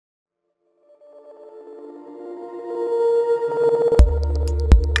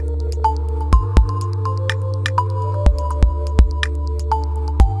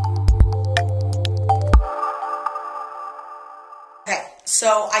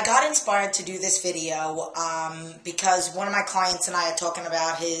So I got inspired to do this video because one of my clients and I are talking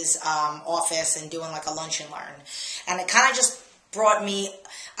about his office and doing like a lunch and learn. And it kind of just brought me,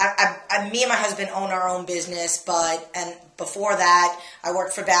 me and my husband own our own business, and before that, I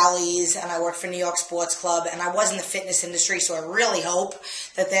worked for Bally's and I worked for New York Sports Club, and I was in the fitness industry, so I really hope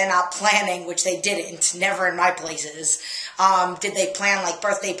that they're not planning, which they didn't, never in my places, did they plan like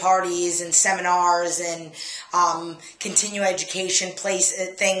birthday parties and seminars and continue education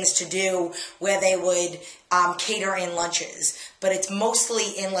things to do where they would cater in lunches. But it's mostly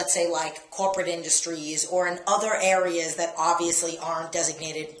in, let's say, like corporate industries or in other areas that obviously aren't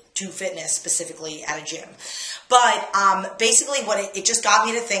designated to fitness, specifically at a gym. But basically what it just got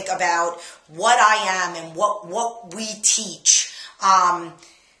me to think about what I am and what we teach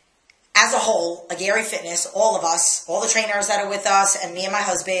as a whole, Aguirre Fitness, all of us, all the trainers that are with us, and me and my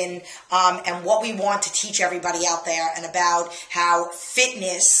husband, and what we want to teach everybody out there, and about how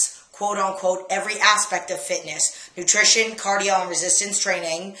fitness, quote unquote, every aspect of fitness, nutrition, cardio, and resistance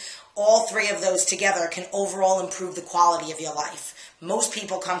training, all three of those together can overall improve the quality of your life. Most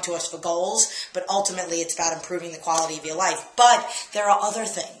people come to us for goals, but ultimately it's about improving the quality of your life. But there are other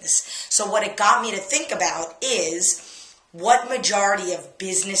things. So what it got me to think about is what majority of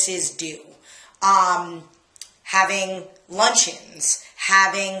businesses do. Having luncheons,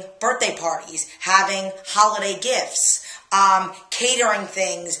 having birthday parties, having holiday gifts, catering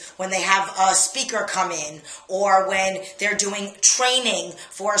things when they have a speaker come in, or when they're doing training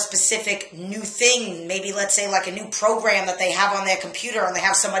for a specific new thing, maybe let's say like a new program that they have on their computer and they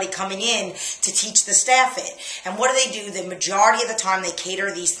have somebody coming in to teach the staff it. And what do? The majority of the time they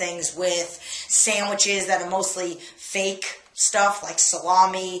cater these things with sandwiches that are mostly fake stuff like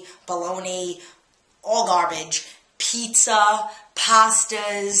salami, bologna, all garbage, pizza,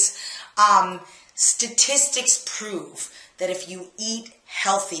 pastas. Statistics prove that if you eat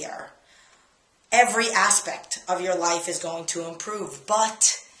healthier, every aspect of your life is going to improve.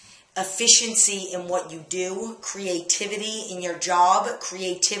 But efficiency in what you do, creativity in your job,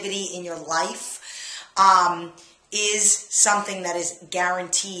 creativity in your life, is something that is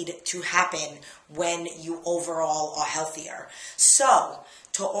guaranteed to happen when you overall are healthier. So,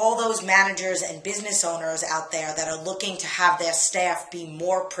 to all those managers and business owners out there that are looking to have their staff be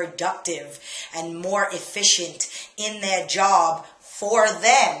more productive and more efficient in their job for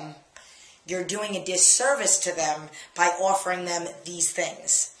them, you're doing a disservice to them by offering them these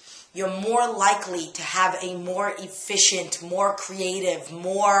things. You're more likely to have a more efficient, more creative,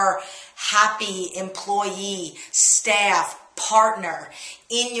 more happy employee, staff, partner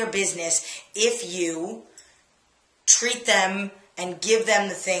in your business if you treat them and give them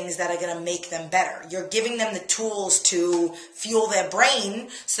the things that are going to make them better. You're giving them the tools to fuel their brain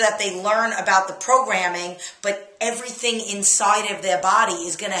so that they learn about the programming, but everything inside of their body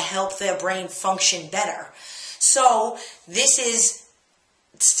is going to help their brain function better. So this is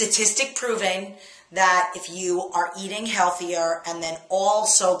statistic proven that if you are eating healthier and then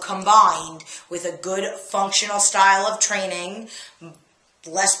also combined with a good functional style of training,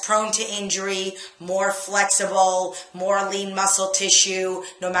 less prone to injury, more flexible, more lean muscle tissue,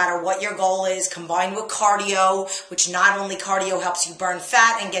 no matter what your goal is, combined with cardio, which not only cardio helps you burn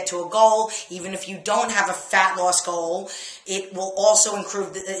fat and get to a goal, even if you don't have a fat loss goal, it will also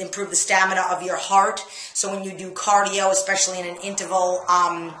improve the stamina of your heart. So when you do cardio, especially in an interval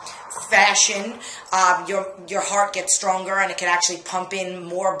fashion, your heart gets stronger and it can actually pump in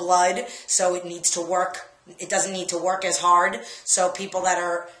more blood, so it needs to work. It doesn't need to work as hard, so people that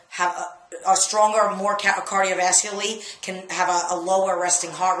are stronger, more cardiovascularly, can have a lower resting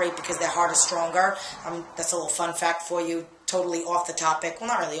heart rate because their heart is stronger. That's a little fun fact for you, totally off the topic. Well,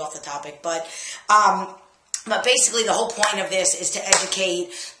 not really off the topic, but basically the whole point of this is to educate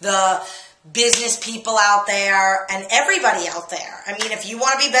the business people out there and everybody out there. I mean, if you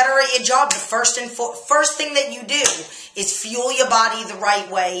want to be better at your job, the first thing that you do is fuel your body the right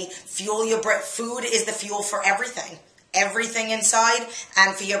way. Fuel your brain. Food is the fuel for everything. Everything inside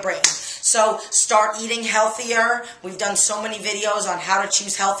and for your brain. So start eating healthier. We've done so many videos on how to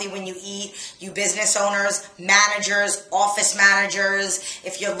choose healthy when you eat. You business owners, managers, office managers,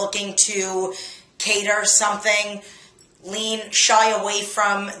 if you're looking to cater something, shy away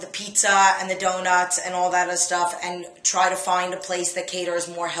from the pizza and the donuts and all that other stuff, and try to find a place that caters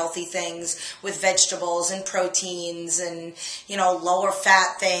more healthy things with vegetables and proteins and, lower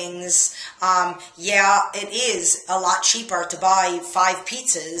fat things. Yeah, it is a lot cheaper to buy 5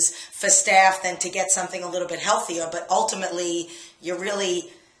 pizzas for staff than to get something a little bit healthier, but ultimately,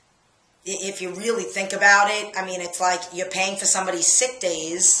 if you really think about it, I mean, it's like you're paying for somebody's sick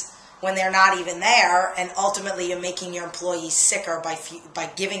days when they're not even there, and ultimately you're making your employees sicker by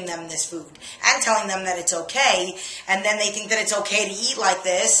giving them this food and telling them that it's okay, and then they think that it's okay to eat like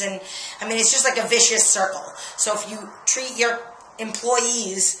this, and I mean, it's just like a vicious circle. So if you treat your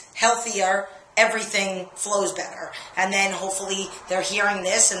employees healthier, everything flows better. And then hopefully they're hearing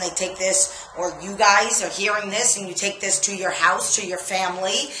this and they take this, or you guys are hearing this and you take this to your house, to your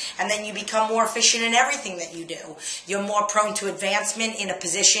family, and then you become more efficient in everything that you do. You're more prone to advancement in a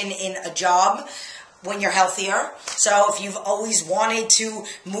position, in a job, when you're healthier. So if you've always wanted to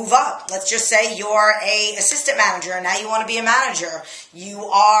move up, let's just say you're a assistant manager and now you want to be a manager. You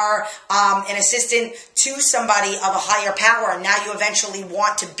are an assistant to somebody of a higher power, and now you eventually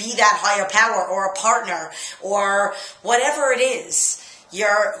want to be that higher power, or a partner, or whatever it is.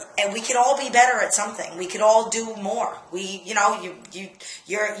 And we could all be better at something. We could all do more. You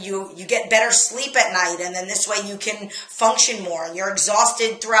get better sleep at night, and then this way you can function more. And you're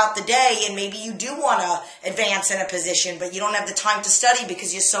exhausted throughout the day, and maybe you do want to advance in a position, but you don't have the time to study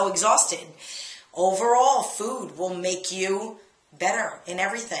because you're so exhausted. Overall, food will make you better in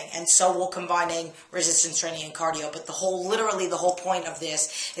everything, and so will combining resistance training and cardio. But literally the whole point of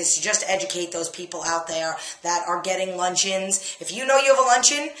this is to just educate those people out there that are getting luncheons. If you know you have a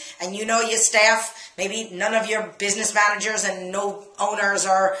luncheon and you know your staff, maybe none of your business managers and no owners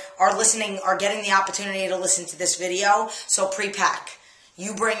are listening, are getting the opportunity to listen to this video, so pre-pack.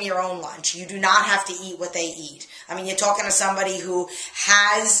 You bring your own lunch. You do not have to eat what they eat. I mean, you're talking to somebody who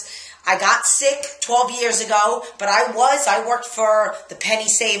I got sick 12 years ago, but I worked for the Penny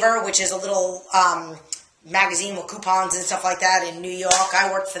Saver, which is a little magazine with coupons and stuff like that in New York.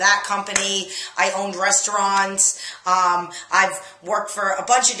 I worked for that company. I owned restaurants. I've worked for a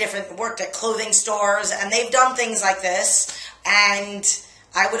bunch of worked at clothing stores, and they've done things like this. And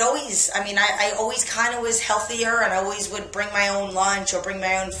I always kind of was healthier, and I always would bring my own lunch or bring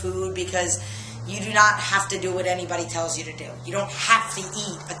my own food, because you do not have to do what anybody tells you to do. You don't have to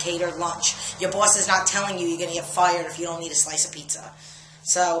eat a catered lunch. Your boss is not telling you you're going to get fired if you don't eat a slice of pizza.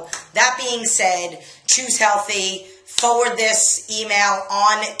 So, that being said, choose healthy. Forward this email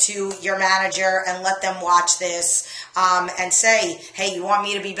on to your manager and let them watch this, and say, hey, you want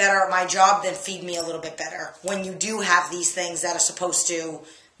me to be better at my job? Then feed me a little bit better. When you do have these things that are supposed to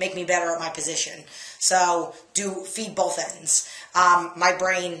make me better at my position. So feed both ends, my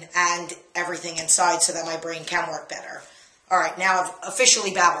brain and everything inside, so that my brain can work better. All right, now I've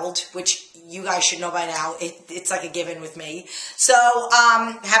officially babbled, which you guys should know by now. It's like a given with me. So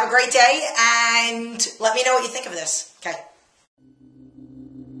have a great day, and let me know what you think of this. Okay.